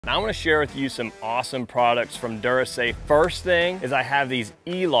Now I'm gonna share with you some awesome products from DuraSafe. First thing is I have these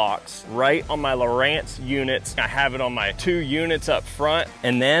E-locks right on my Lowrance units. I have it on my 2 units up front.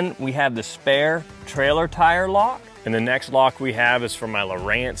 And then we have the spare trailer tire lock. And the next lock we have is for my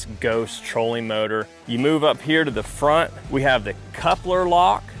Lowrance Ghost trolling motor. You move up here to the front, we have the coupler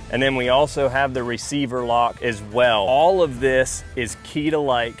lock. And then we also have the receiver lock as well. All of this is key to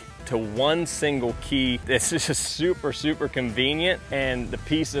like to one single key. This is just super, super convenient, and the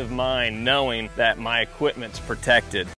peace of mind knowing that my equipment's protected.